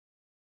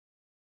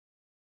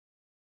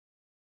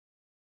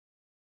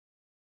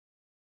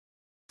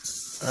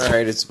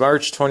Alright, it's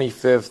March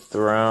 25th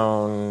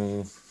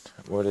around,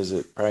 what is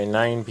it, probably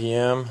 9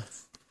 p.m.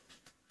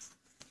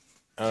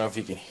 I don't know if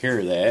you can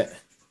hear that.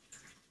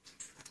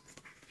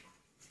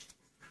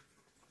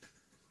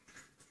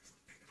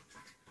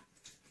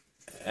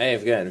 I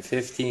have gotten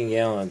 15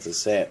 gallons of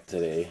sap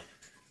today,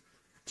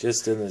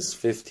 just in this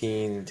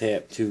 15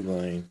 tap tube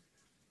line.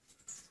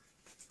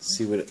 Let's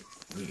see what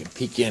we can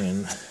peek in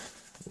and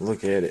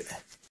look at it.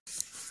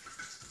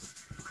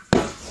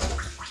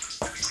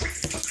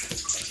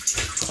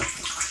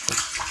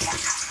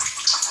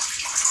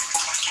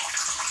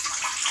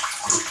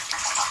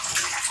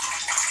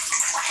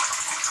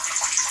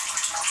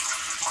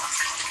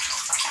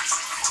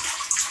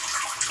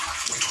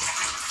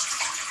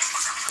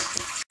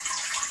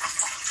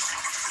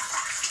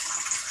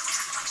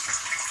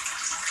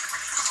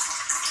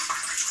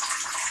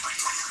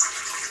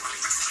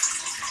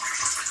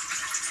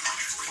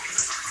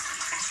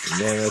 And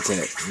then it's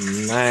at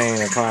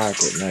 9 o'clock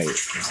at night.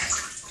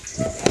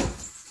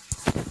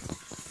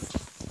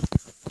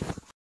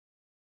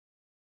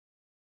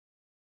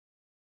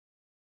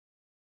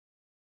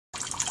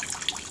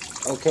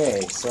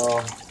 Okay, so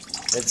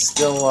it's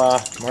still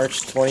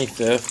March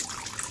 25th,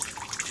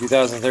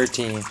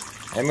 2013.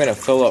 I'm going to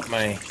fill up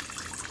my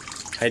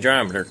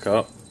hydrometer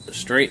cup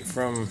straight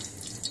from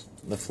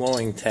the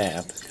flowing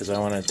tap because I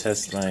want to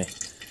test my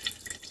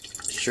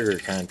sugar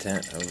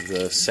content of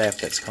the sap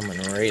that's coming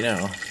right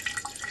now,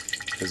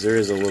 because there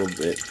is a little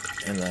bit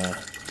in the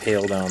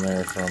pail down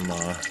there from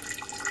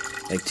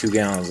like 2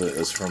 gallons of it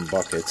is from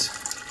buckets.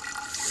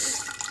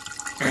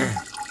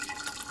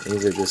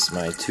 These are just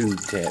my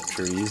tube tap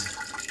trees,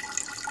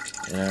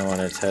 and I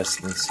want to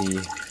test and see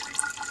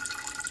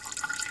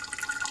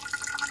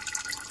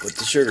what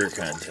the sugar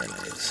content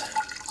is.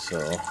 So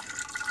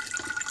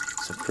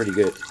it's a pretty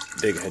good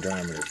big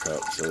hydrometer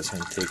cup, so it's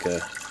going to take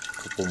a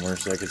couple more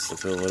seconds to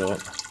fill it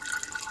up.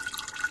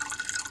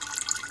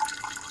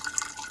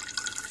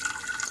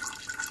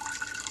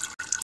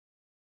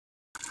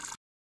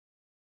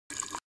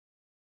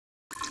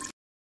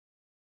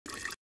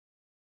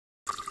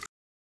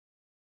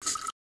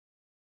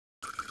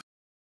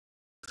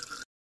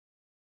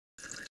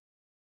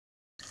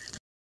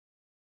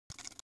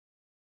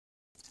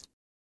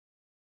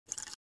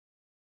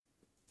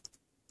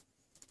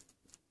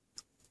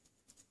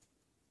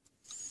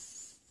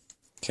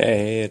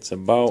 Okay, it's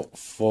about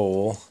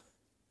full.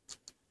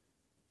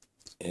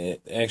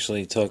 It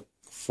actually took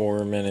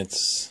 4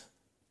 minutes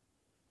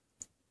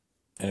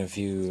and a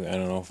few, I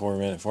don't know,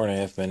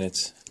 4.5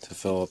 minutes to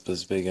fill up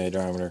this big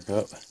hydrometer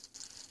cup.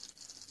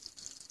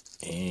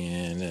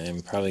 And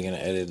I'm probably going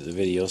to edit the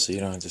video so you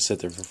don't have to sit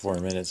there for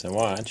 4 minutes and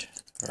watch,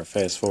 or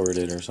fast forward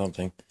it or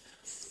something.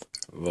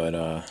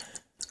 But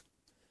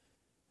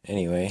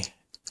anyway,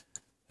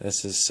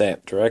 this is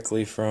sap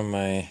directly from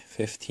my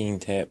 15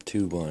 tap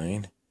tube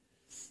line.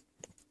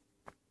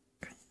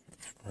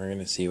 We're going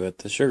to see what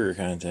the sugar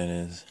content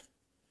is.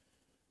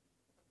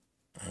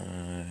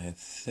 I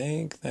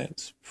think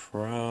that's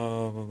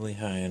probably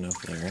high enough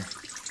there.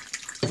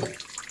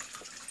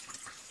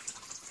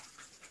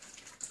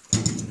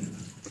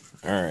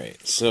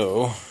 Alright,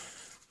 so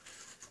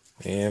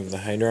we have the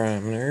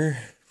hydrometer.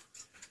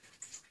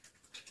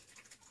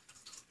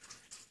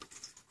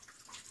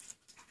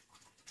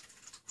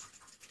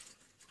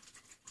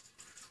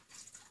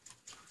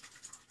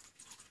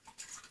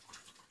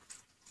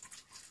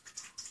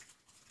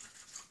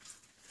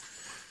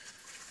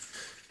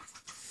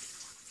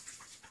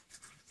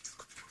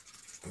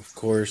 Of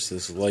course,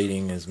 this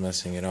lighting is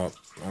messing it up.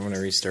 I'm going to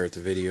restart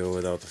the video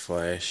without the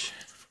flash.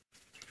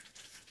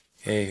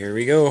 Okay, here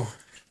we go.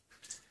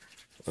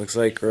 Looks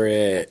like we're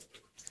at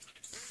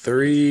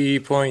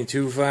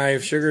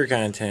 3.25 sugar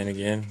content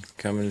again,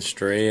 coming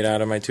straight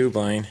out of my tube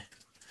line,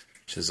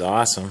 which is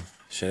awesome.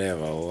 Should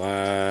have a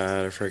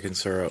lot of freaking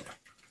syrup.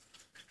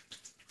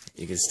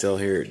 You can still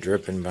hear it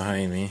dripping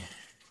behind me.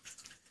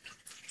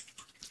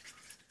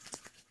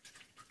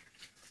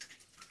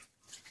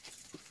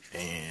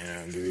 And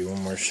I'll give you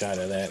one more shot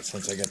of that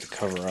since I got the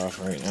cover off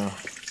right now.